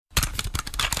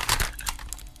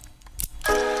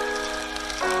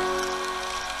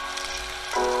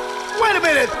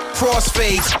minute.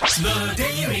 Crossfade. The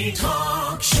Daily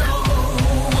Talk Show.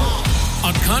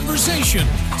 A conversation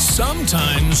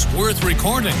sometimes worth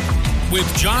recording with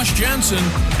Josh Jansen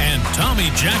and Tommy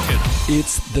Jacket.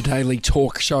 It's the Daily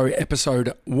Talk Show,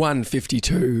 episode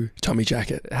 152. Tommy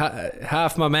Jacket.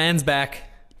 Half my man's back.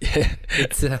 Yeah.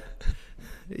 It's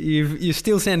you're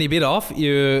still sounding a bit off.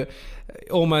 You're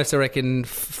almost, I reckon,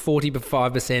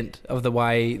 45% of the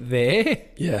way there.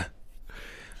 Yeah.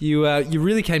 You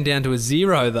really came down to a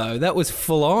zero though. That was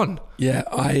full on. Yeah,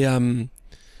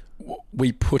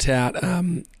 we put out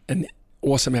an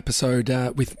awesome episode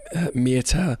with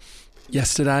Mirta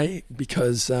yesterday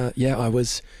because I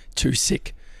was too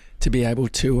sick to be able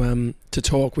to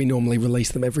talk. We normally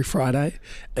release them every Friday,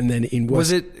 and then in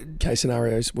worst case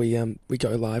scenarios we go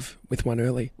live with one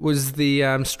early. Was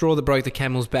the straw that broke the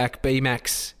camel's back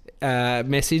BMAX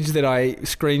message that I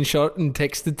screenshot and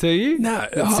texted to you? No,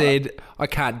 that said I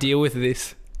can't deal with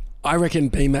this. I reckon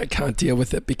BMAC can't deal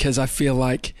with it because I feel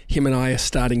like him and I are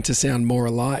starting to sound more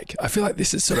alike. I feel like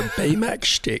this is sort of BMAC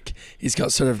shtick. He's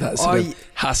got sort of that sort of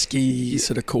husky,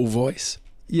 sort of cool voice.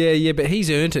 Yeah, but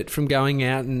he's earned it from going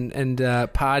out and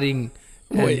partying.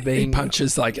 Well, he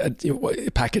punches like a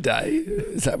pack a day.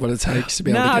 Is that what it takes to be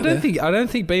able to get there? I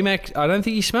don't think BMAC. I don't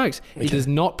think he smokes. Okay. He does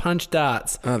not punch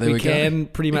darts. Oh, there we can go.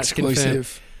 Pretty much Exclusive.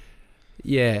 confirm.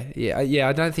 Yeah.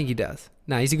 I don't think he does.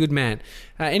 No, he's a good man.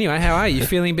 Anyway, how are you?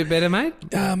 Feeling a bit better, mate?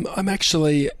 I'm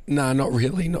actually not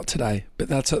really, not today, but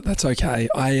that's okay.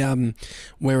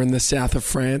 We're in the south of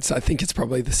France. I think it's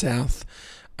probably the south.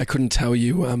 I couldn't tell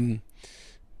you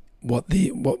what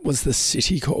was the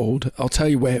city called. I'll tell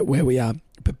you where we are.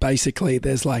 But basically,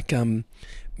 there's like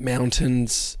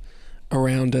mountains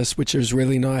around us, which is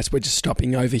really nice. We're just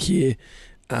stopping over here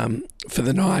for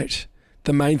the night.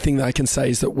 The main thing that I can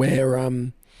say is that we're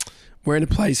in a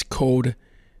place called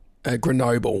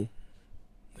Grenoble.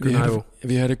 Grenoble. Have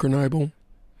you heard of Grenoble?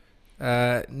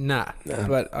 Nah.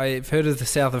 But I've heard of the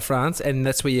south of France, and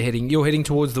that's where you're heading. You're heading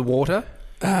towards the water.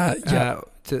 Yeah.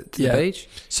 To the beach.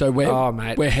 So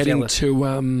we're heading jealous.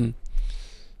 to.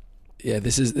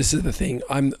 This is the thing.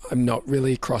 I'm not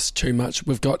really across too much.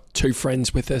 We've got two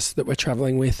friends with us that we're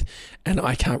travelling with, and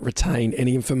I can't retain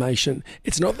any information.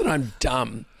 It's not that I'm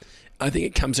dumb. I think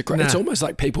it comes across. No. It's almost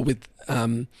like people with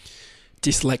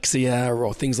dyslexia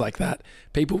or things like that.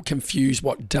 People confuse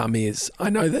what dumb is. I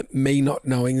know that me not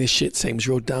knowing this shit seems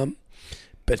real dumb,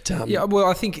 but well,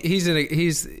 I think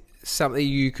here's something.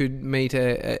 You could meet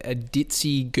a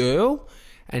ditzy girl,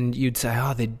 and you'd say,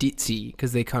 oh, they're ditzy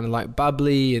because they're kind of like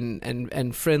bubbly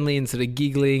and friendly and sort of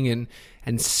giggling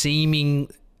and seeming.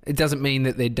 It doesn't mean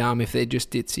that they're dumb if they're just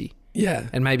ditzy. Yeah,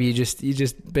 and maybe you're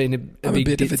just being I'm big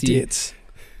a bit ditzy. of a ditz.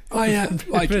 I am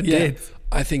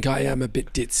I think I am a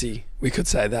bit ditzy. We could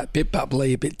say that. Bit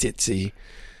bubbly, a bit ditzy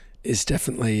is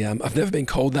definitely. I've never been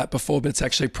called that before, but it's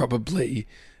actually probably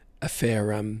a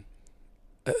fair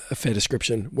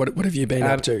description. What have you been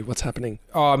up to? What's happening?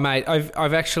 Oh, mate,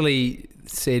 I've actually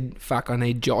said, fuck, I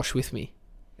need Josh with me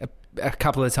a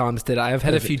couple of times today. I've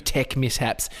had a few tech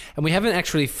mishaps, and we haven't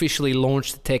actually officially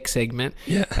launched the tech segment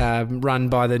run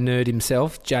by the nerd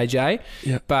himself, JJ.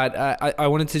 Yeah. But I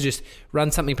wanted to just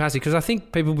run something past you because I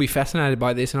think people will be fascinated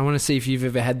by this, and I want to see if you've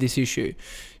ever had this issue.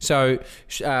 So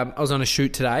I was on a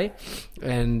shoot today,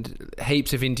 and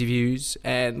heaps of interviews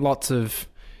and lots of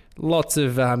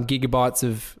gigabytes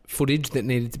of footage that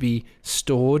needed to be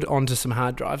stored onto some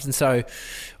hard drives, and so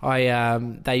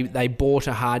they bought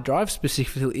a hard drive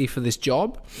specifically for this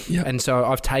job, and so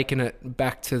I've taken it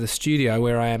back to the studio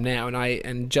where I am now,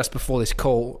 and just before this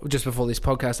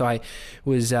podcast, I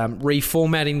was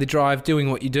reformatting the drive, doing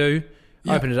what you do.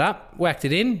 Yep. Opened it up, whacked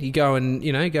it in. You go and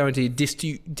go into your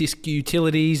disk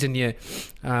utilities, and you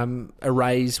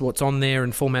erase what's on there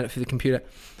and format it for the computer.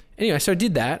 Anyway, so I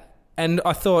did that. And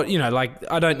I thought,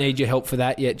 I don't need your help for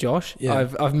that yet, Josh. Yeah.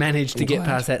 I've managed to get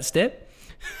past that step.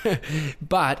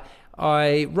 But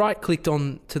I right-clicked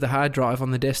on to the hard drive on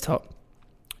the desktop,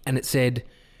 and it said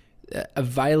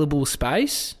available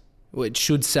space, which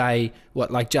should say,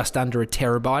 just under a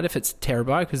terabyte, if it's a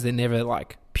terabyte, because they're never,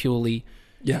 purely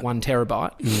 1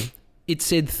 terabyte. Mm-hmm. It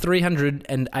said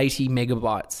 380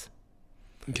 megabytes.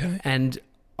 Okay. And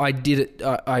I did it,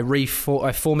 I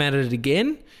formatted it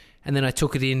again, and then I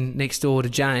took it in next door to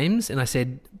James and I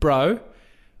said, bro,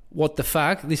 what the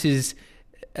fuck? This is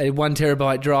a 1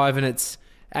 terabyte drive and it's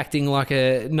acting like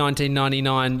a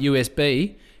 1999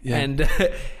 USB. Yeah.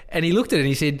 And he looked at it and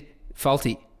he said,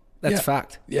 faulty. That's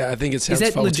fucked. Yeah, I think it sounds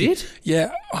faulty. Is that legit?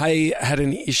 Yeah, I had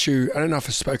an issue. I don't know if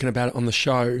I've spoken about it on the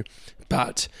show,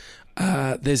 but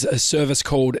there's a service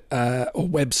called, or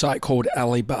website called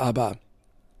Alibaba.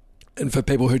 And for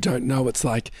people who don't know, it's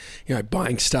like,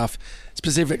 buying stuff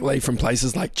specifically from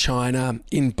places like China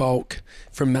in bulk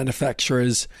from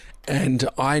manufacturers. And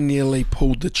I nearly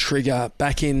pulled the trigger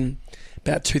back in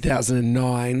about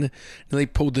 2009, nearly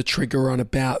pulled the trigger on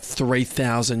about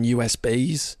 3,000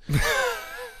 USBs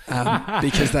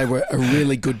because they were a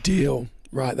really good deal,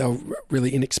 right? They were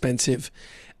really inexpensive.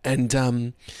 And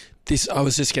I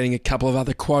was just getting a couple of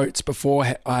other quotes before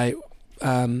I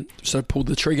sort of pulled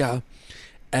the trigger,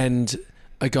 and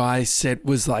a guy said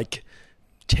was like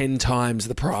 10 times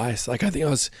the price. Like I think I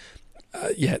was,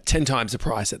 10 times the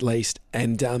price at least.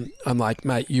 And I'm like,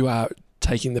 mate, you are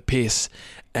taking the piss.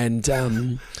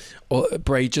 And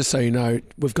Bree, just so you know,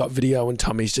 we've got video and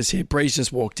Tommy's just here. Bree's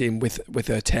just walked in with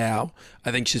her towel.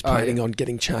 I think she's planning on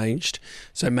getting changed.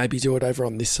 So maybe do it over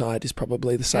on this side is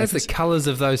probably the safest. How's the colours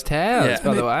of those towels,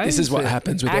 by the way? This is what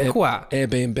happens with Aqua.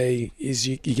 Airbnb is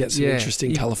you get some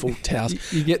interesting, colourful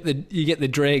towels. You get the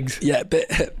dregs. Yeah,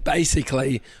 but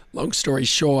basically, long story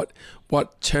short,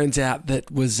 what turns out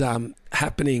that was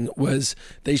happening was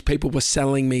these people were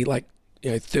selling me like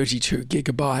 32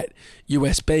 gigabyte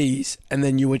USBs, and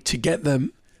then you were to get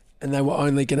them, and they were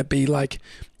only going to be like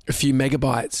a few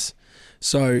megabytes.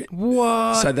 So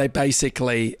what? So they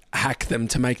basically hack them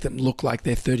to make them look like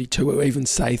they're 32, or even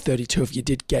say 32 if you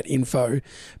did get info.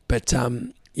 But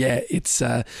it's.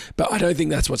 But I don't think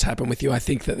that's what's happened with you. I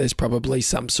think that there's probably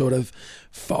some sort of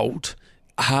fault.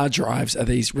 Hard drives are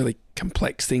these really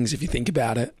complex things if you think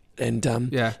about it. And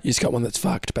you just got one that's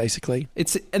fucked, basically.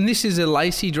 And this is a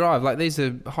lacy drive. Like, these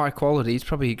are high quality. It's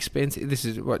probably expensive. This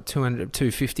is what,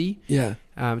 250? Yeah.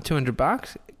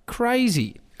 $200.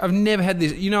 Crazy. I've never had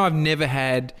this. I've never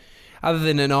had, other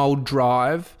than an old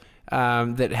drive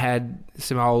that had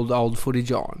some old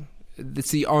footage on. It's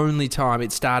the only time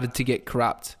it started to get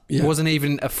corrupt. Yeah. It wasn't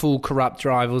even a full corrupt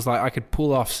drive. It was like I could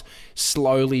pull off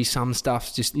slowly some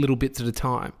stuff, just little bits at a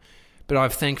time. But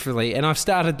I've thankfully, and I've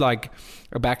started like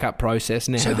a backup process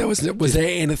now. So was there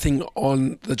anything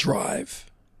on the drive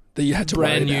that you had to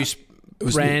brand worry new,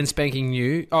 about? Brand spanking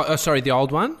new. Oh, sorry, the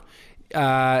old one.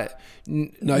 This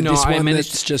one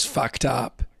that's just fucked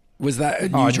up. Was that a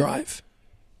new drive?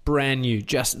 Brand new.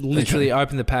 Just literally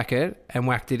opened the packet and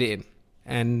whacked it in.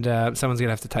 And someone's going to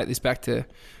have to take this back to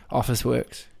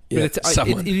Officeworks. Yeah, but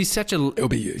it is such a... It'll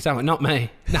be you. Someone, not me.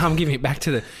 No, I'm giving it back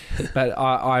to the... But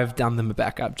I've done them a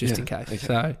backup just in case. Okay.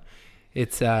 So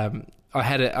it's... I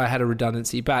had a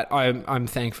redundancy, but I'm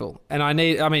thankful.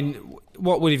 And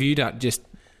what would have you done? Just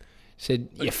said,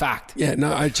 you're fucked. Yeah,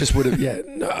 no, I just would have...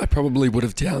 I probably would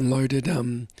have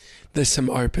downloaded... there's some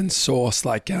open source,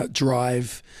 like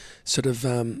Drive sort of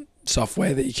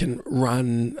software that you can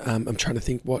run. I'm trying to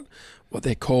think what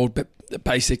they're called, but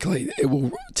basically it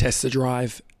will test the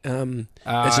drive.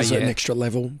 It's just an extra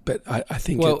level, but I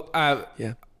think...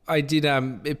 I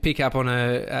did pick up on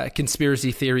a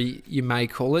conspiracy theory, you may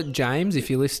call it, James, if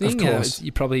you're listening. Of course.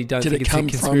 You probably don't think it's a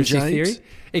conspiracy theory.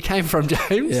 It came from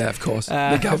James. Yeah, of course.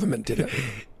 The government did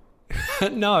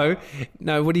it. No,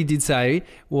 what he did say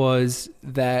was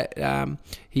that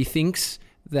he thinks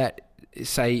that,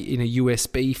 say, in a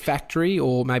USB factory,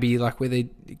 or maybe like where they're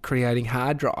creating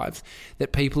hard drives,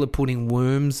 that people are putting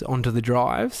worms onto the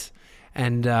drives,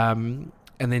 and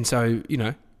then so,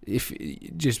 if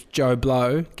just Joe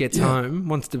Blow gets home,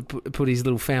 wants to put his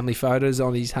little family photos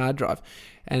on his hard drive,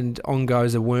 and on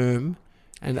goes a worm.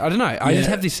 And I don't know, I just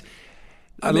have this...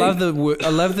 I love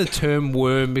the term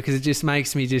worm, because it just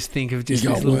makes me just think of just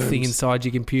this little thing inside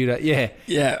your computer. Yeah.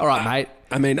 Yeah. All right, mate.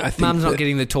 I think Mum's not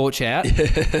getting the torch out.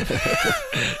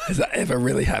 Has that ever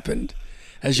really happened?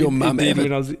 Has your mum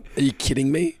ever... Are you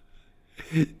kidding me?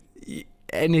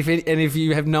 And if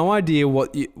you have no idea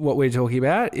what we're talking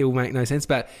about, it will make no sense.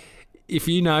 But if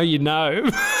you know, you know.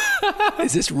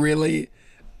 Is this really...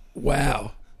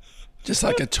 Wow. Just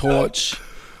like a torch.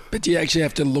 But do you actually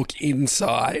have to look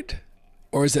inside?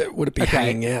 Or would it be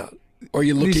hanging out? Or are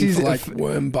you looking for like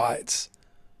worm bites?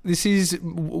 This is...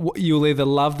 You'll either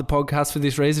love the podcast for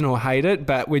this reason or hate it,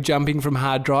 but we're jumping from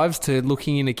hard drives to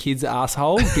looking in a kid's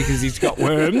asshole because he's got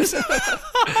worms.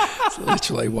 That's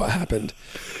literally what happened.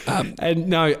 And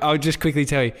no, I'll just quickly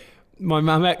tell you, my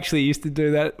mum actually used to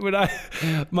do that when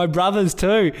my brothers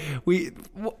too. We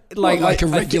like a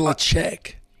regular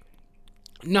check.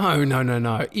 No.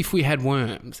 If we had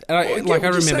worms, and I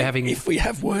remember having. If we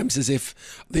have worms, as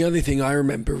if the only thing I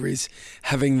remember is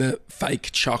having the fake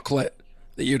chocolate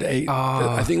that you'd eat.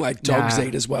 I think like dogs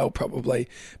eat as well, probably.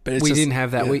 But we didn't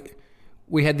have that. Yeah.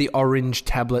 We had the orange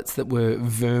tablets that were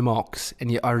Vermox,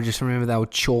 and I just remember they were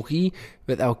chalky,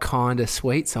 but they were kind of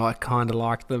sweet, so I kind of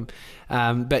liked them.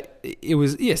 But it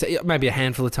was, maybe a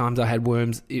handful of times I had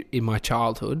worms in my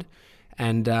childhood,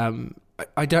 and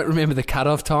I don't remember the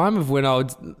cutoff time of when I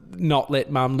would not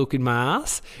let mum look in my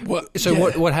ass. So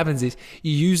what happens is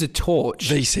you use a torch.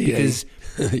 VCE. Because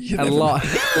a lot.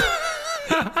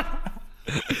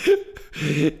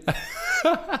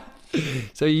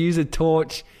 So you use a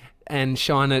torch and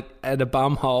shine it at a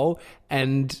bum hole,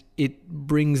 and it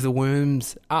brings the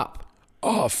worms up.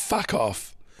 Oh, fuck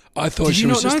off. I thought she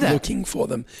was just looking for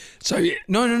them. So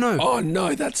No. Oh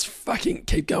no, that's fucking.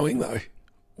 Keep going though.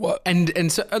 What?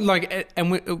 And so like,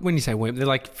 and when you say worm, they're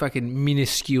like fucking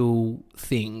minuscule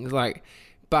things. Like,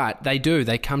 but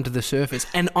they come to the surface.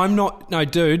 And I'm not. No,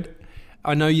 dude.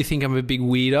 I know you think I'm a big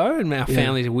weirdo, and our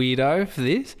family's a weirdo for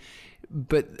this.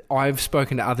 But I've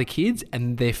spoken to other kids,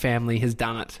 and their family has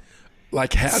done it.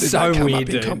 Like, how did that come up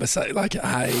in conversation? Like,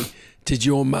 hey, did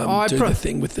your mum do the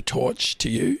thing with the torch to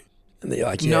you? And they're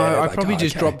like, yeah. No, I like, probably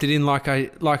just dropped it in like I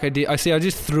did. I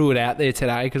just threw it out there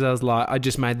today because I was like, I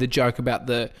just made the joke about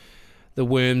the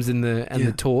worms and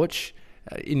the torch,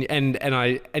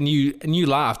 and you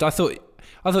laughed. I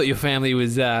thought your family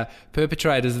was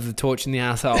perpetrators of the torch in the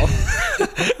arsehole.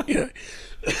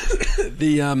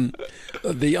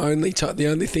 The only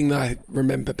thing that I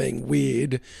remember being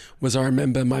weird was I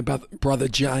remember my brother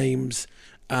James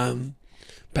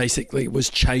basically was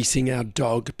chasing our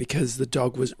dog because the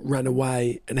dog was run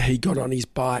away, and he got on his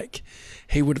bike.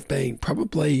 He would have been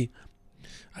probably,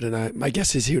 I don't know, my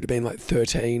guess is he would have been like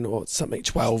 13 or something,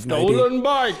 12 maybe. Stolen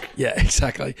bike. Yeah,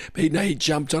 exactly. But he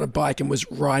jumped on a bike and was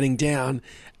riding down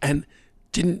and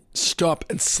didn't stop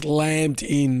and slammed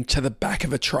into the back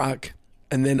of a truck.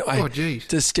 And then I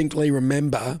distinctly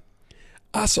remember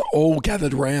us all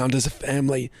gathered round as a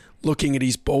family looking at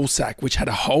his ball sack, which had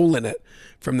a hole in it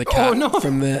from the car,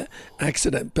 from the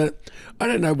accident. But I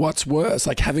don't know what's worse,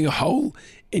 like having a hole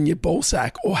in your ball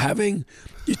sack or having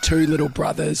your two little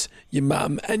brothers, your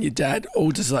mum and your dad,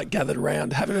 all just like gathered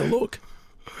around having a look.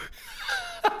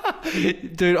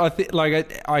 Dude, I think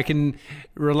like I can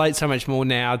relate so much more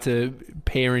now to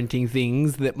parenting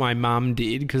things that my mum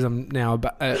did because I'm now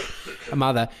a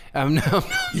mother.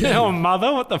 Now a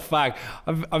mother. What the fuck?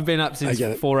 I've been up since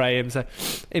 4 a.m. So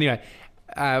anyway,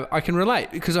 I can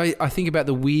relate because I think about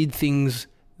the weird things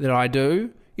that I do.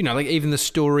 You know, like even the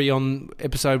story on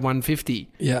episode 150.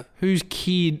 Yeah, whose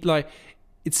kid like.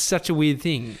 It's such a weird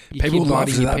thing. People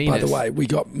loved that, by the way. We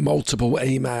got multiple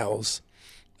emails.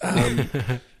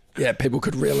 Yeah, people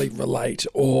could really relate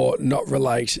or not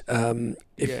relate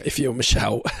if you're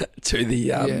Michelle to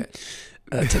the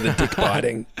dick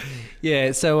biting.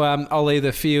 Yeah, so I'll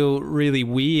either feel really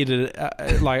weird,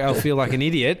 like I'll feel like an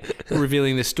idiot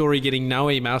revealing the story, getting no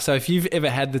email. So if you've ever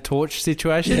had the torch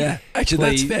situation, yeah, actually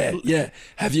that's fair. Yeah,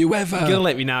 have you ever? You're gonna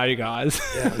let me know, you guys.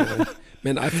 Yeah,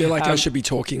 man, I feel like I should be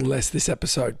talking less this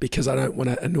episode because I don't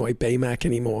want to annoy BMAC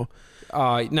anymore.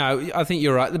 Oh, no, I think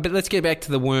you're right. But let's get back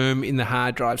to the worm in the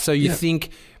hard drive. So you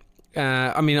think,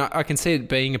 I mean, I can see it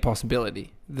being a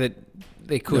possibility that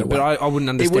they could, but I wouldn't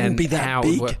understand. It wouldn't be that how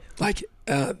big. Like,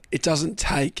 it doesn't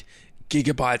take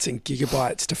gigabytes and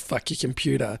gigabytes to fuck your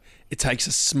computer. It takes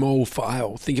a small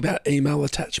file. Think about email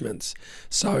attachments.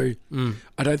 So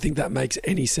I don't think that makes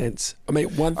any sense. I mean,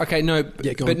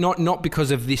 but not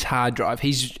because of this hard drive.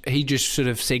 He just sort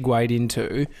of segued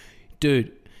into,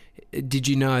 dude, did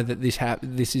you know that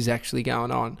this is actually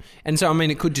going on? And so, I mean,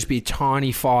 it could just be a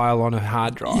tiny file on a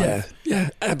hard drive. Yeah,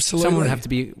 absolutely. Someone would have to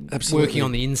be working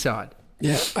on the inside.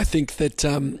 Yeah, I think that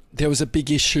there was a big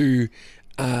issue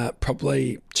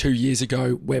probably 2 years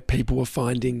ago where people were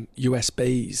finding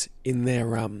USBs in their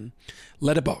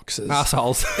letterboxes.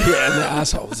 Arseholes. Yeah, in their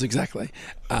arseholes, exactly.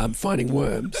 Finding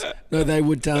worms. No, they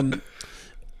would, and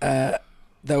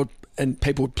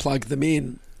people would plug them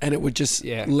in. And it would just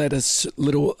let a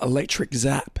little electric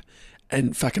zap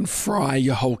and fucking fry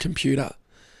your whole computer.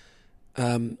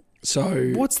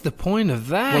 So what's the point of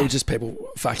that? Well, just people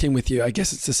fucking with you. I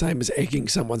guess it's the same as egging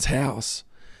someone's house.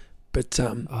 But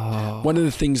one of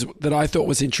the things that I thought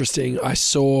was interesting, I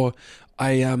support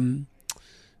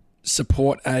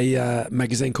a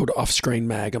magazine called Offscreen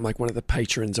Mag. I'm like one of the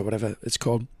patrons or whatever it's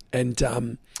called. And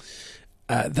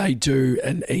they do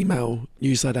an email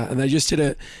newsletter, and they just did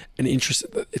an interest.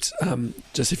 It's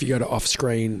just if you go to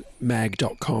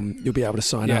offscreenmag.com, you'll be able to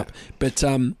sign up. But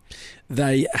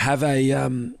they have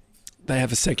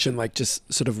a section like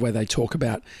just sort of where they talk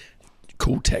about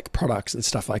cool tech products and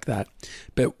stuff like that.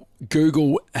 But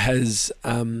Google has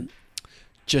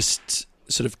just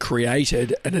sort of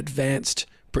created an advanced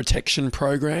protection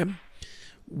program,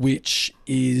 which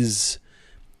is.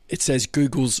 It says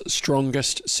Google's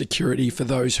strongest security for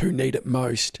those who need it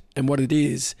most. And what it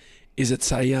is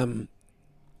it's a,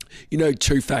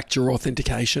 two-factor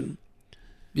authentication.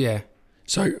 Yeah.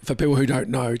 So for people who don't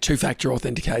know, two-factor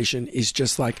authentication is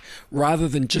just like, rather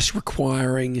than just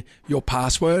requiring your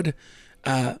password,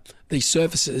 these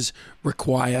services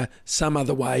require some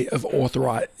other way of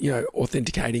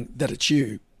authenticating that it's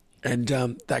you. And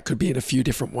that could be in a few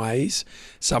different ways.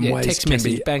 Some ways text can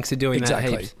message be... banks are doing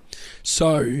exactly. that heaps.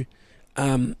 So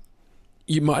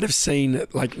you might have seen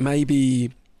like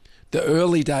maybe the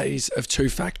early days of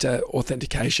two-factor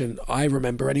authentication, I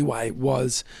remember anyway,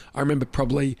 I remember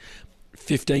probably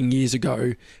 15 years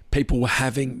ago, people were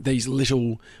having these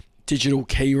little digital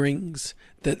key rings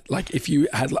that, like, if you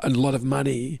had a lot of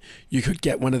money, you could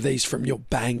get one of these from your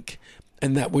bank,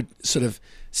 and that would sort of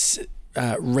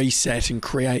reset and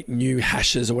create new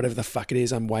hashes or whatever the fuck it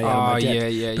is. I'm way out of my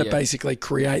depth. But basically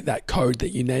create that code that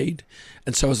you need.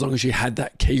 And so as long as you had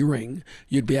that key ring,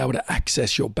 you'd be able to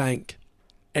access your bank.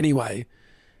 Anyway,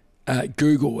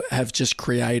 Google have just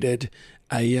created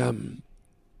a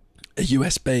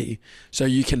USB, so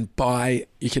you can buy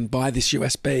this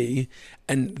USB,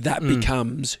 and that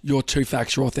becomes your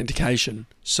two-factor authentication.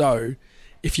 So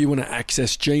if you want to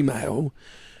access Gmail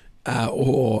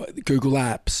or Google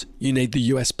Apps, you need the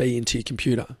USB into your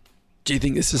computer. Do you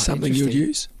think this is something you would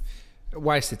use?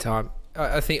 Waste of time.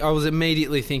 I think I was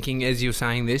immediately thinking, as you were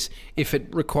saying this, if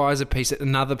it requires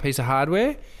another piece of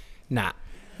hardware, nah.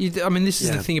 This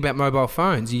is the thing about mobile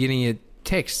phones. You're getting a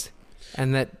text,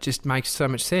 and that just makes so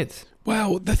much sense.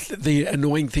 Well, the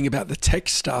annoying thing about the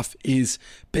text stuff is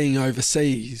being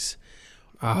overseas.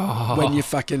 When you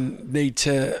fucking need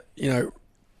to,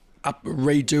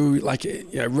 re-download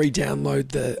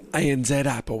the ANZ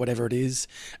app or whatever it is,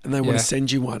 and they want to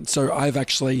send you one. So I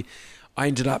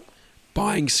ended up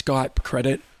buying Skype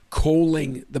credit,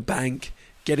 calling the bank,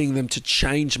 getting them to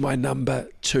change my number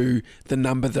to the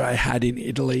number that I had in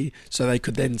Italy, so they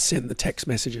could then send the text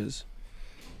messages.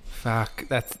 Fuck,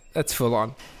 that's full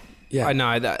on. Yeah, I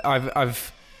know that I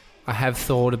have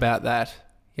thought about that,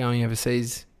 going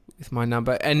overseas with my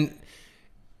number, and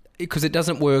because it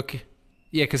doesn't work.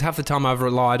 Yeah, because half the time I've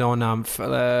relied on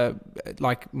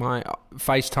like my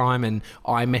FaceTime and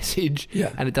iMessage,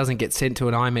 and it doesn't get sent to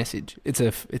an iMessage. It's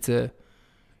a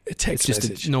text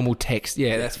message. A normal text.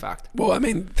 Yeah, that's fucked. Well, I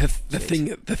mean, the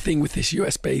thing with this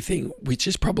USB thing, which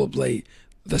is probably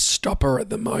the stopper at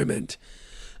the moment,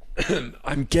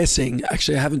 I'm guessing,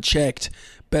 actually I haven't checked,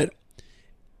 but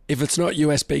if it's not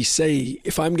USB-C,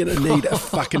 if I'm going to need a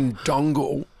fucking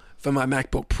dongle for my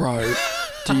MacBook Pro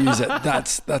to use it,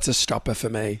 that's a stopper for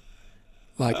me.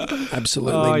 Like,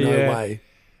 absolutely no way.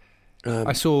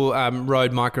 I saw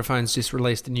Rode Microphones just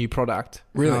released a new product.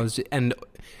 Really?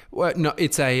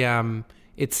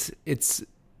 It's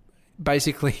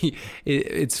basically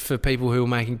it's for people who are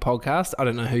making podcasts. I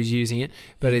don't know who's using it,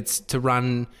 but it's to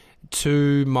run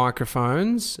two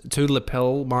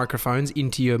lapel microphones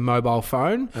into your mobile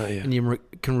phone, and you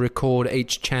can record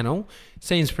each channel.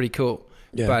 Seems pretty cool.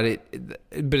 Yeah. But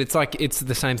it's like it's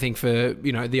the same thing for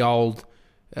the old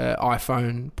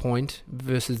iPhone point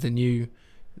versus the new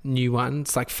one.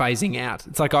 It's like phasing out.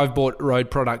 It's like I've bought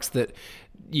Rode products that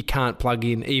you can't plug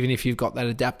in, even if you've got that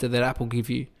adapter that Apple give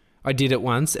you. I did it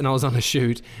once, and I was on a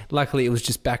shoot. Luckily, it was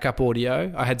just backup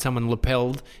audio. I had someone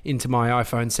lapelled into my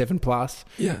iPhone 7 Plus,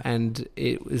 and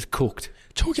it was cooked.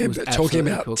 Talking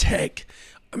about cooked. Tech,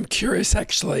 I'm curious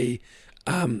actually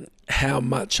how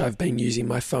much I've been using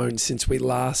my phone since we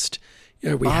last,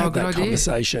 had that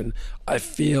conversation. I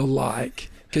feel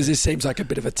like, because this seems like a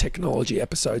bit of a technology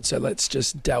episode, so let's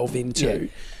just delve into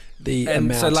the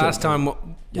amount. So last time,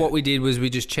 what we did was we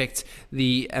just checked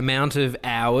the amount of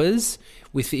hours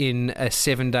within a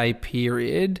 7-day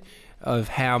period of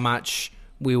how much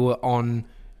we were on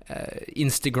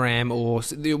Instagram, or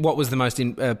what was the most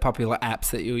popular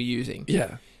apps that you were using.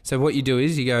 Yeah. So what you do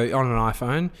is you go on an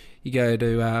iPhone, you go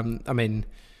to,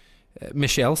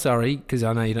 Michelle, sorry, because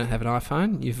I know you don't have an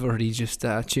iPhone. You've already just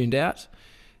tuned out.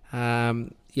 So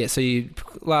you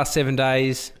last 7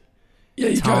 days. Yeah,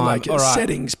 you go like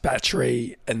settings,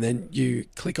 battery, and then you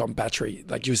click on battery.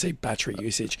 Like you see battery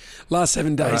usage. Last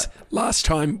 7 days. Right. Last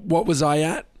time, what was I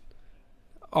at?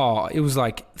 Oh, it was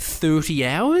like 30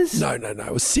 hours? No.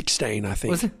 It was 16, I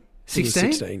think. Was it 16? It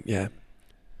was 16, yeah.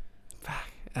 Fuck.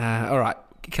 All right.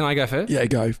 Can I go first? Yeah,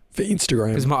 go for Instagram.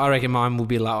 Because I reckon mine will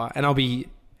be lower. And I'll be,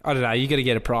 I don't know, you got to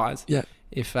get a prize. Yeah.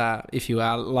 If you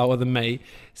are lower than me.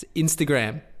 So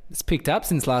Instagram, it's picked up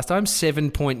since last time,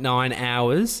 7.9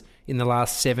 hours in the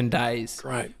last 7 days.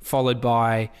 Great. Followed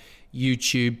by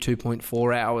YouTube,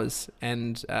 2.4 hours,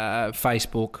 and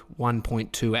Facebook,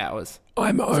 1.2 hours.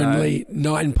 I'm only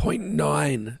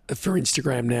 9.9 for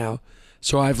Instagram now.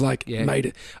 So I've made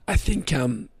it. I think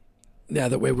now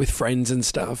that we're with friends and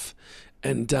stuff,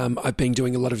 And I've been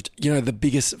doing a lot of, the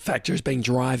biggest factor has been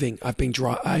driving.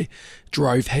 I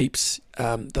drove heaps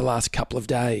the last couple of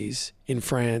days in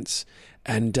France,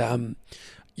 and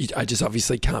I just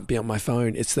obviously can't be on my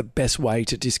phone. It's the best way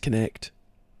to disconnect.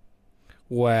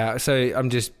 Wow. So I'm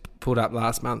just pulled up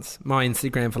last month's, my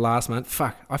Instagram for last month.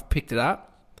 Fuck, I've picked it up.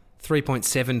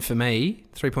 3.7 for me,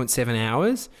 3.7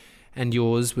 hours, and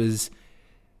yours was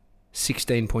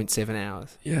 16.7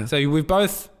 hours. Yeah. So we've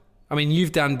both,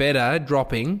 you've done better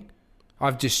dropping.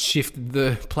 I've just shifted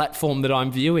the platform that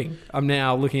I'm viewing. I'm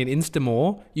now looking at Insta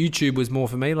more. YouTube was more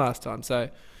for me last time. So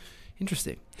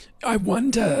interesting. I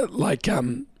wonder,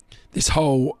 this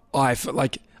whole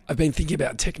iPhone, I've been thinking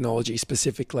about technology,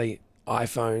 specifically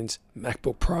iPhones,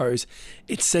 MacBook Pros.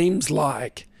 It seems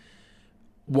like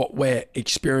what we're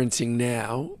experiencing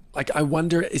now, I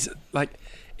wonder, it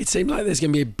seems like there's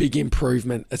going to be a big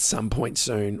improvement at some point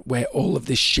soon where all of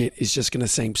this shit is just going to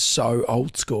seem so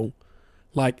old school.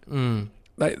 Like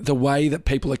the way that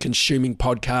people are consuming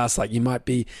podcasts, you might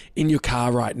be in your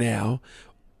car right now.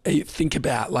 Think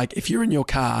about, if you're in your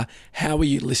car, how are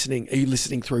you listening? Are you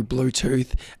listening through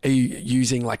Bluetooth? Are you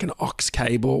using an aux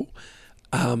cable?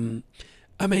 I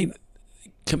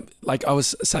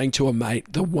was saying to a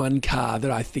mate, the one car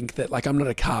that I think that, I'm not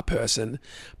a car person,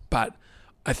 but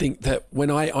I think that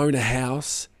when I own a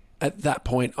house, at that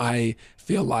point, I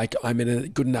feel like I'm in a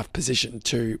good enough position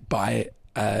to buy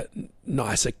a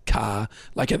nicer car.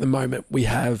 At the moment, we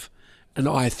have an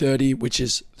i30, which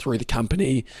is through the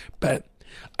company, but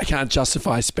I can't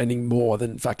justify spending more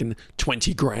than fucking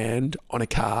 20 grand on a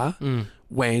car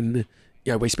when,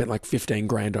 we spent 15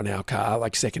 grand on our car,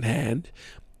 secondhand.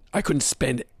 I couldn't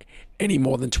spend any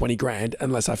more than 20 grand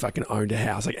unless I fucking owned a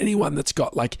house. Anyone that's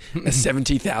got a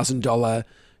 $70,000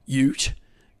 ute,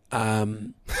 a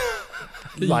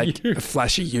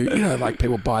flashy ute,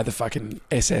 people buy the fucking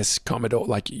SS Commodore,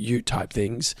 ute type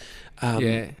things.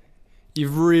 Yeah.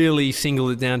 You've really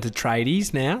singled it down to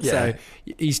tradies now. Yeah. So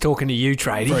he's talking to you,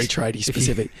 tradies. Very tradie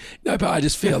specific. No, but I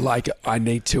just feel like I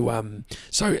need to...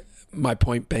 So my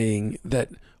point being that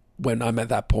when I'm at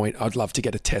that point, I'd love to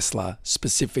get a Tesla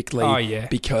specifically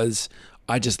because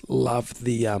I just love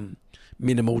the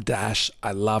minimal dash.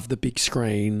 I love the big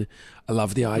screen. I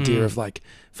love the idea of I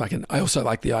also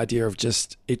like the idea of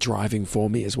just it driving for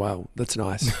me as well. That's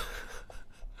nice.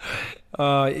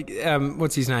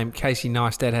 What's his name? Casey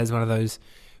Neistat has one of those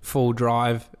full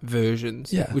drive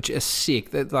versions, which are sick.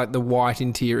 That the white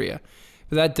interior.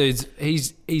 But that dude's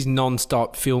he's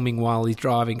non-stop filming while he's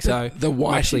driving. So the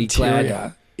white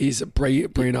interior is Brie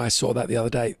and I saw that the other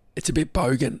day. It's a bit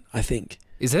bogan, I think.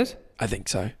 Is it? I think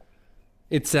so.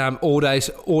 It's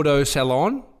Auto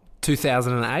Salon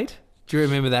 2008. Do you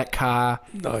remember that car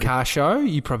show?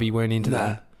 You probably weren't into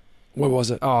that. Where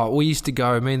was it? Oh, we used to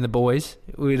go, me and the boys,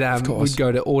 we'd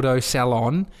go to Auto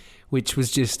Salon, which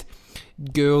was just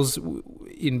girls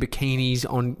in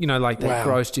bikinis on, that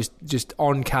gross, just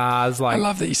on cars. I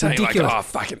love that you're saying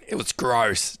fucking, it was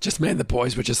gross. Just me and the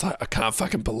boys were just I can't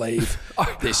fucking believe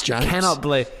this, James. Cannot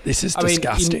believe. This is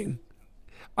disgusting.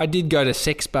 I did go to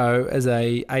Sexpo as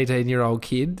a 18-year-old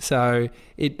kid, so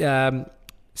it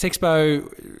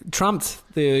Sexpo trumped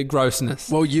the grossness.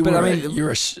 Well,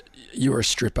 you're a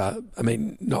stripper.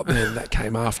 Not then, that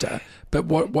came after. But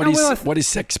what is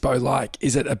Sexpo like?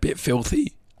 Is it a bit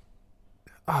filthy?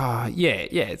 Yeah,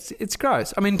 it's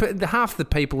gross. But half the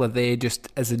people are there just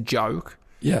as a joke.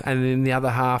 Yeah. And then the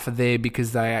other half are there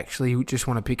because they actually just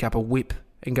want to pick up a whip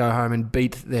and go home and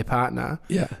beat their partner.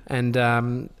 Yeah. And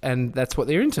that's what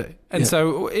they're into. And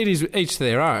so it is each to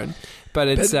their own. But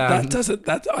it's I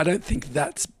don't think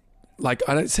that's I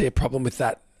don't see a problem with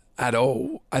that at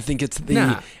all. I think it's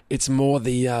it's more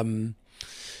the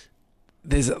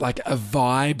there's a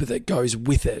vibe that goes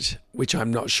with it, which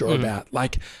I'm not sure about. I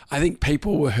think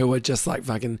people who are just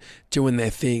fucking doing their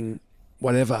thing,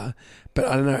 whatever. But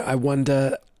I don't know. I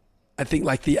wonder. I think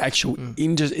the actual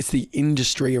it's the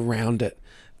industry around it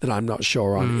that I'm not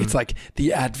sure on. It's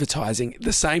the advertising.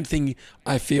 The same thing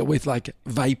I feel with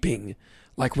vaping.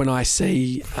 When I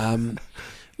see a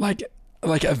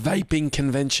vaping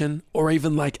convention or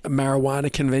even a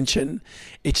marijuana convention,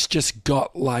 it's just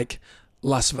got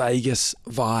Las Vegas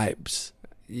vibes.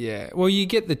 Yeah. Well, you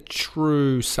get the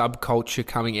true subculture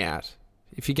coming out.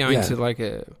 If you're going to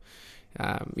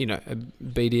a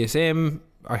BDSM,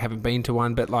 I haven't been to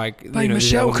one, but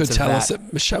Michelle could tell us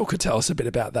a bit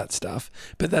about that stuff.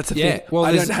 But that's the thing. Well,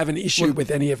 I don't have an issue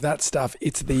with any of that stuff.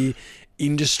 It's the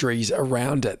industries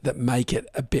around it that make it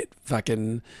a bit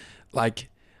fucking I'd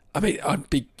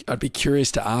be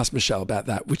curious to ask Michelle about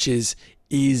that, which is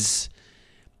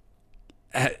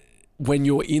when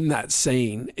you're in that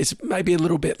scene, it's maybe a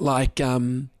little bit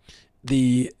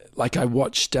I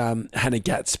watched Hannah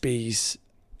Gatsby's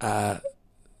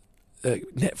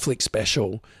Netflix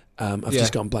special. I've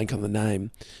just gone blank on the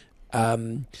name.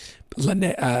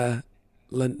 Lynette.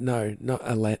 Not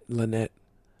Lynette.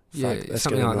 Yeah,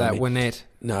 something like that. Wynette.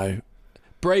 No.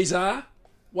 Breezer,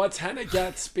 what's Hannah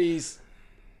Gatsby's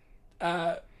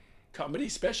comedy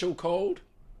special called?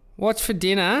 What's for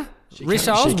dinner?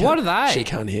 Rissoles? What are they? She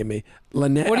can't hear me.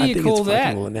 Lynette. What do you call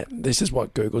that? Lynette. This is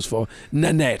what Google's for.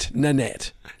 Nanette.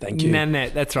 Thank you.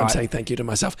 Nanette, that's right. I'm saying thank you to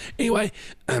myself. Anyway,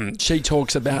 she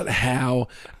talks about how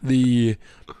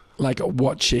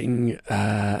watching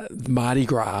Mardi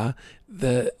Gras,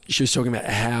 she was talking about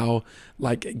how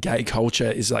gay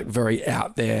culture is very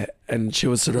out there, and she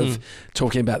was sort of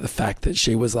talking about the fact that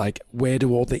she was like, where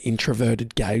do all the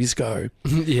introverted gays go?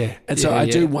 Yeah. And so I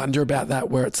do wonder about that,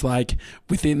 where it's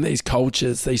within these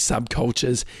cultures, these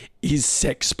subcultures, is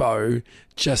Sexpo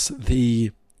just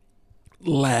the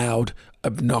loud,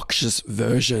 obnoxious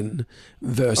version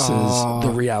versus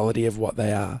the reality of what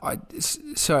they are? This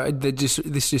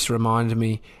just reminded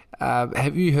me.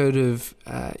 Have you heard of?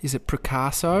 Is it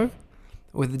Picasso,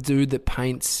 with the dude that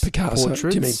paints portraits? Do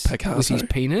you mean Picasso with his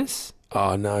penis?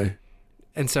 Oh no!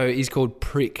 And so he's called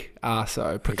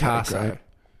Picasso. Okay,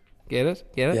 Get it?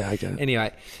 Yeah, I get it.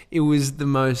 Anyway, it was the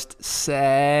most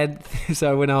sad.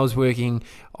 So when I was working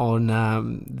on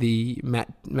the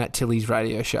Matt Tilley's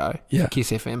radio show,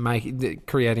 Kiss FM,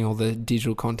 creating all the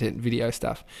digital content, video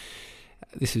stuff.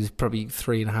 This was probably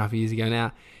 3.5 years ago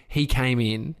now. He came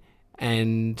in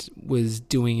and was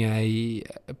doing a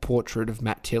portrait of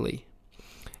Matt Tilley,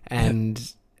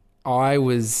 and I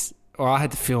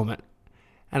had to film it,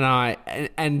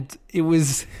 and it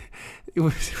was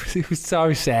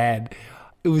so sad.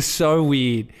 It was so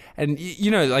weird, and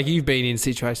you've been in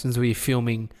situations where you're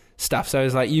filming stuff, so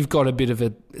it's you've got a bit of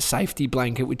a safety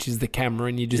blanket, which is the camera,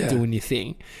 and you're just doing your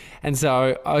thing. And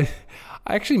so I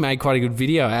actually made quite a good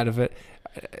video out of it.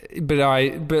 But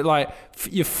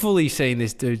you're fully seeing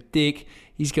this dude thick.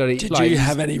 He's got. Did you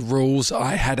have any rules?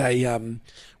 I had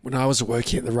when I was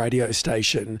working at the radio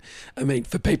station. I mean,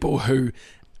 for people who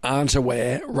aren't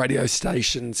aware, radio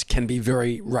stations can be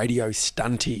very radio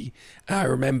stunty. I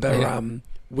remember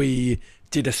we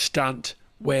did a stunt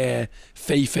where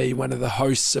Fifi, one of the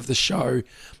hosts of the show,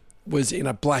 was in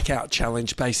a blackout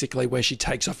challenge, basically, where she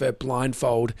takes off her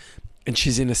blindfold and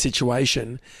she's in a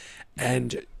situation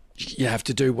and you have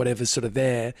to do whatever's sort of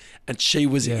there. And she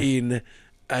was in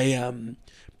a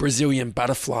Brazilian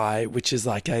Butterfly, which is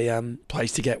a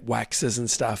place to get waxes and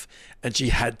stuff. And she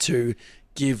had to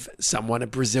give someone a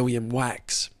Brazilian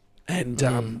wax.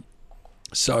 And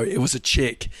so it was a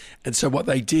chick. And so what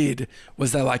they did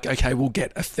was they're like, okay, we'll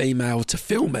get a female to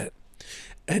film it.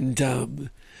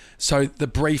 And so the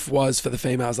brief was for the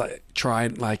females, try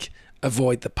and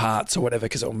avoid the parts or whatever,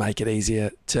 because it'll make it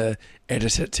easier to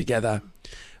edit it together.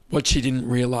 What she didn't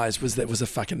realise was there was a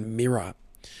fucking mirror.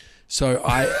 So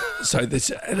and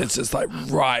it's just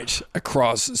right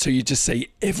across, so you just see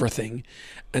everything.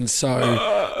 And so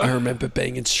I remember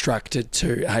being instructed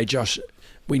to, hey Josh,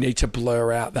 we need to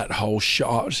blur out that whole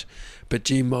shot, but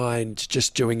do you mind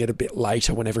just doing it a bit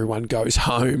later when everyone goes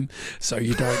home, so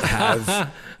you don't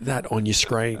have that on your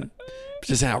screen? It's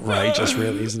just outrageous,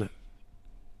 really, isn't it?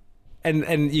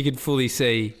 And you could fully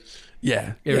see.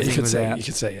 Yeah, everything you could was see out. You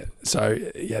could see it. So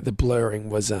the blurring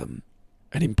was an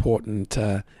important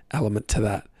element to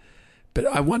that. But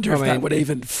I wonder if that would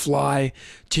even fly.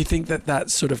 Do you think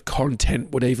that sort of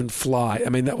content would even fly? I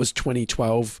mean, that was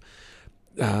 2012.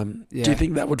 Do you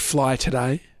think that would fly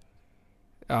today?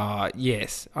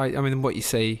 Yes. I mean, what I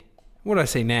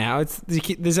see now,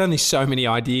 there's only so many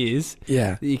ideas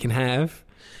that you can have.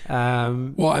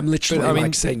 Well, I'm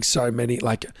literally seeing so many,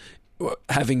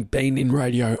 having been in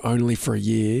radio only for a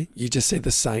year, you just see the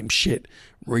same shit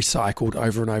recycled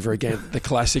over and over again. The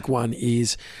classic one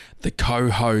is the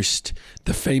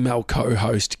female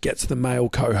co-host gets the male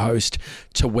co-host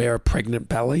to wear a pregnant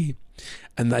belly,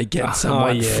 and they get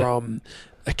someone from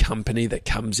a company that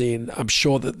comes in. I'm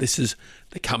sure that this is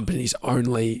the company's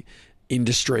only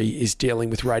industry is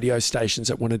dealing with radio stations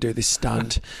that want to do this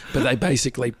stunt, but they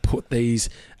basically put these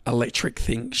electric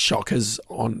shockers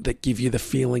on that give you the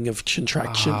feeling of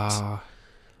contractions.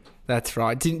 That's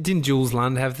right. Didn't Jules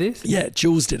Lund have this? Yeah,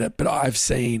 Jules did it, but I've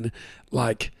seen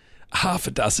half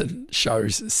a dozen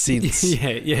shows since.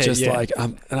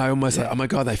 And I almost oh my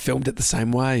God, they filmed it the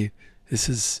same way. This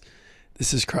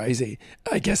is crazy.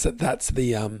 I guess that's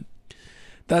the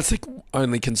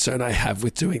only concern I have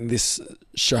with doing this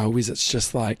show is it's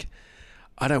just I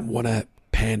don't want to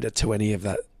pander to any of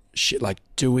that shit, like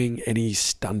doing any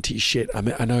stunty shit. I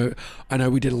mean, I know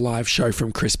we did a live show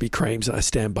from Krispy Kremes, and I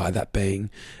stand by that being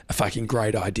a fucking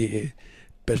great idea.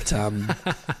 But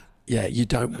yeah, you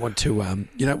don't want to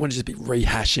just be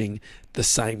rehashing the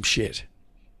same shit.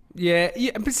 Yeah,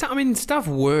 but I mean, stuff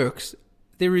works.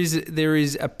 There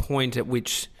is a point at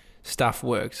which stuff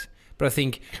works. But I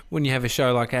think when you have a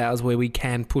show like ours where we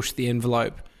can push the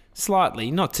envelope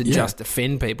slightly, not to just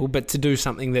offend people, but to do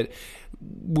something that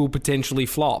will potentially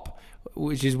flop,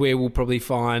 which is where we'll probably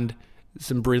find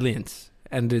some brilliance.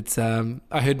 And it's I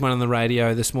heard one on the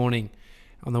radio this morning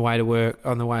on the way to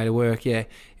work. Yeah,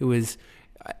 it was.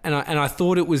 And I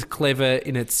thought it was clever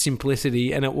in its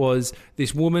simplicity, and it was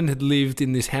this woman had lived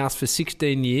in this house for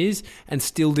 16 years and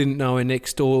still didn't know her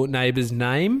next door neighbour's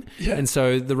name. Yeah. And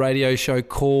so the radio show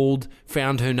called,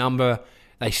 found her number.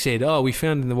 They said, "Oh, we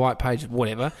found in the white page,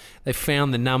 whatever." They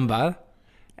found the number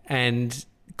and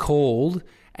called,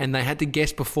 and they had to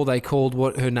guess before they called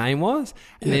what her name was.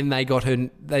 And then they got her.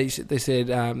 They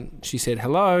said she said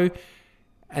hello,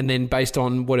 and then based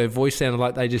on what her voice sounded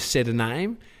like, they just said a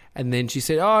name. And then she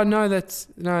said, "Oh, no,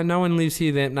 no one lives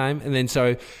here, that name." And then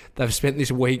so they've spent this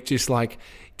week just like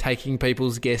taking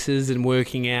people's guesses and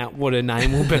working out what her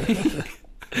name will be.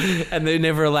 And they're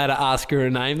never allowed to ask her a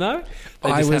name, though. They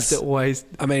just have to always...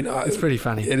 I mean... it's pretty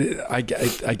funny. I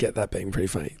get that being pretty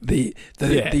funny. The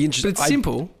interest, but it's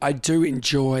simple. I do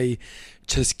enjoy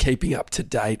just keeping up to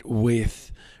date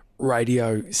with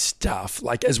radio stuff.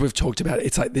 Like, as we've talked about,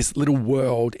 it's like this little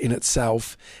world in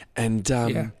itself. And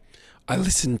I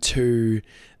listen to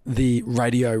the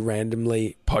Radio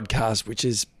Randomly podcast, which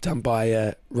is done by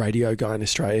a radio guy in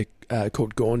Australia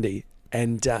called Gaundy.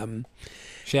 And...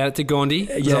 shout out to Gaundy.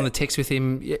 I was on the text with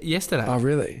him yesterday. Oh,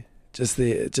 really? Just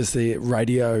the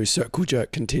radio circle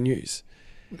jerk continues.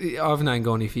 I've known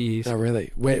Gaundy for years. Oh,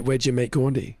 really? Where'd you meet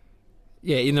Gaundy?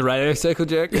 Yeah, in the radio circle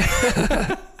jerk. Did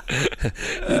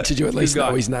you at least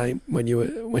know his name when you were...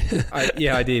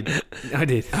 I did.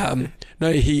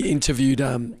 No, he interviewed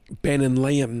Ben and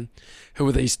Liam, who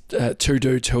are these two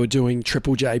dudes who are doing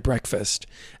Triple J Breakfast.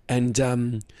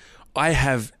 And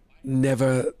I've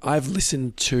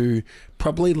listened to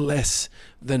probably less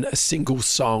than a single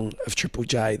song of Triple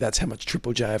J. That's how much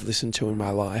Triple J I've listened to in my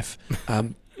life.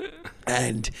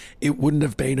 And it wouldn't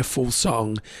have been a full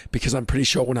song because I'm pretty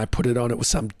sure when I put it on, it was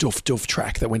some doof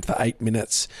track that went for 8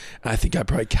 minutes. I think I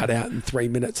probably cut out in 3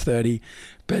 minutes 30.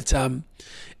 But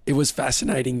it was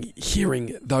fascinating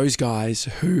hearing those guys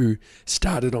who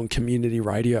started on community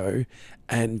radio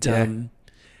and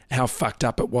how fucked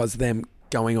up it was them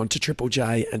going on to Triple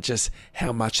J and just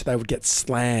how much they would get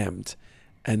slammed.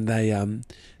 And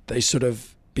they sort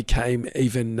of became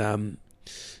even...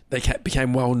 They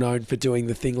became well known for doing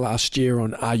the thing last year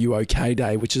on Are You OK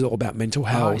Day, which is all about mental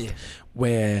health,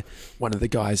 where one of the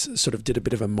guys sort of did a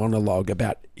bit of a monologue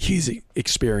about his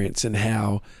experience and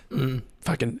how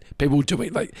fucking people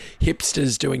doing, like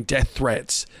hipsters doing death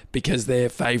threats because their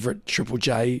favourite Triple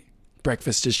J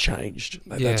breakfast has changed.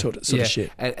 That sort of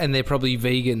shit. And they're probably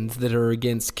vegans that are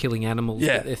against killing animals.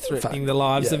 Yeah. They're threatening the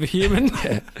lives of a human.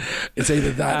 It's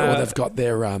either that or they've got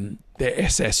their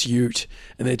SS Ute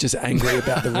and they're just angry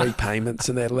about the repayments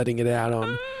and they're letting it out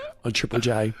on Triple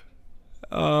J.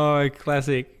 Oh,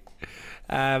 classic.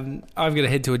 I've got to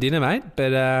head to a dinner, mate.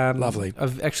 But lovely.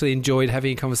 I've actually enjoyed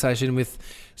having a conversation with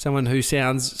someone who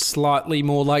sounds slightly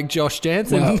more like Josh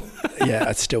Jansen. Well, yeah,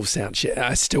 it still sounds shit.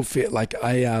 I still feel like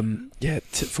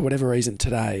for whatever reason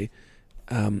today,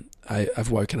 I've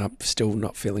woken up still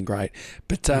not feeling great.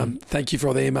 But thank you for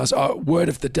all the emails. Word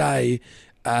of the day.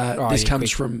 This comes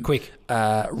from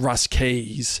Russ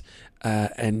Keys,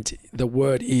 and the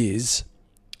word is,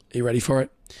 are you ready for it?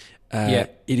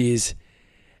 It is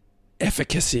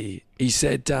efficacy. He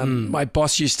said, my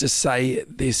boss used to say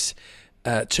this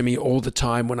to me all the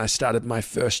time when I started my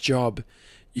first job.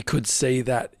 You could see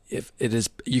that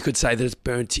you could say that it's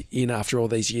burnt in after all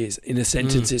these years. In a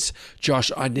sentence, it's,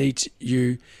 Josh, I need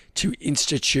you to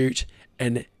institute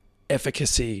an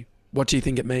efficacy. What do you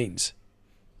think it means?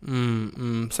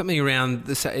 Something around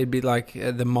this, it'd be like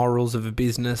the morals of a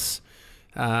business,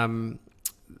 the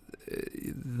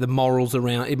morals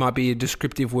around, it might be a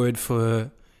descriptive word for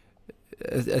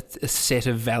a set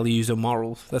of values or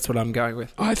morals. That's what I'm going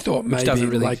with. I thought maybe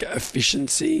really, like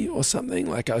efficiency or something.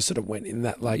 Like I sort of went in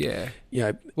that, like,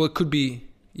 well, it could be,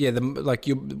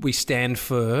 we stand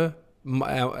for,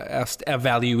 our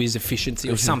value is efficiency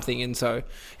or something. And so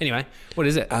anyway, what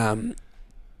is it?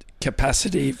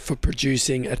 Capacity for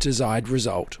producing a desired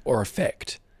result or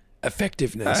effect.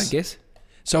 Effectiveness. I guess.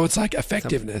 So it's like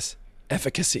effectiveness,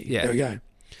 efficacy. Yeah. There we go.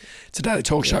 It's a daily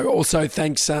talk show. Also,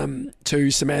 thanks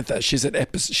to Samantha.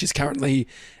 She's currently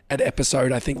at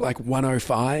episode, I think, like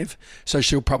 105. So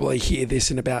she'll probably hear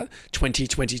this in about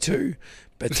 2022.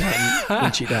 But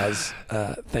when she does,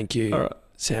 thank you, All right.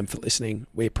 Sam, for listening.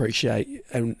 We appreciate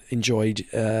and enjoyed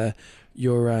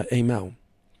your email.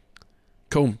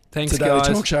 Cool. Thanks, it's a daily guys.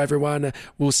 talk show, everyone.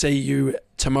 We'll see you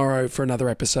tomorrow for another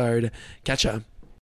episode. Catch ya.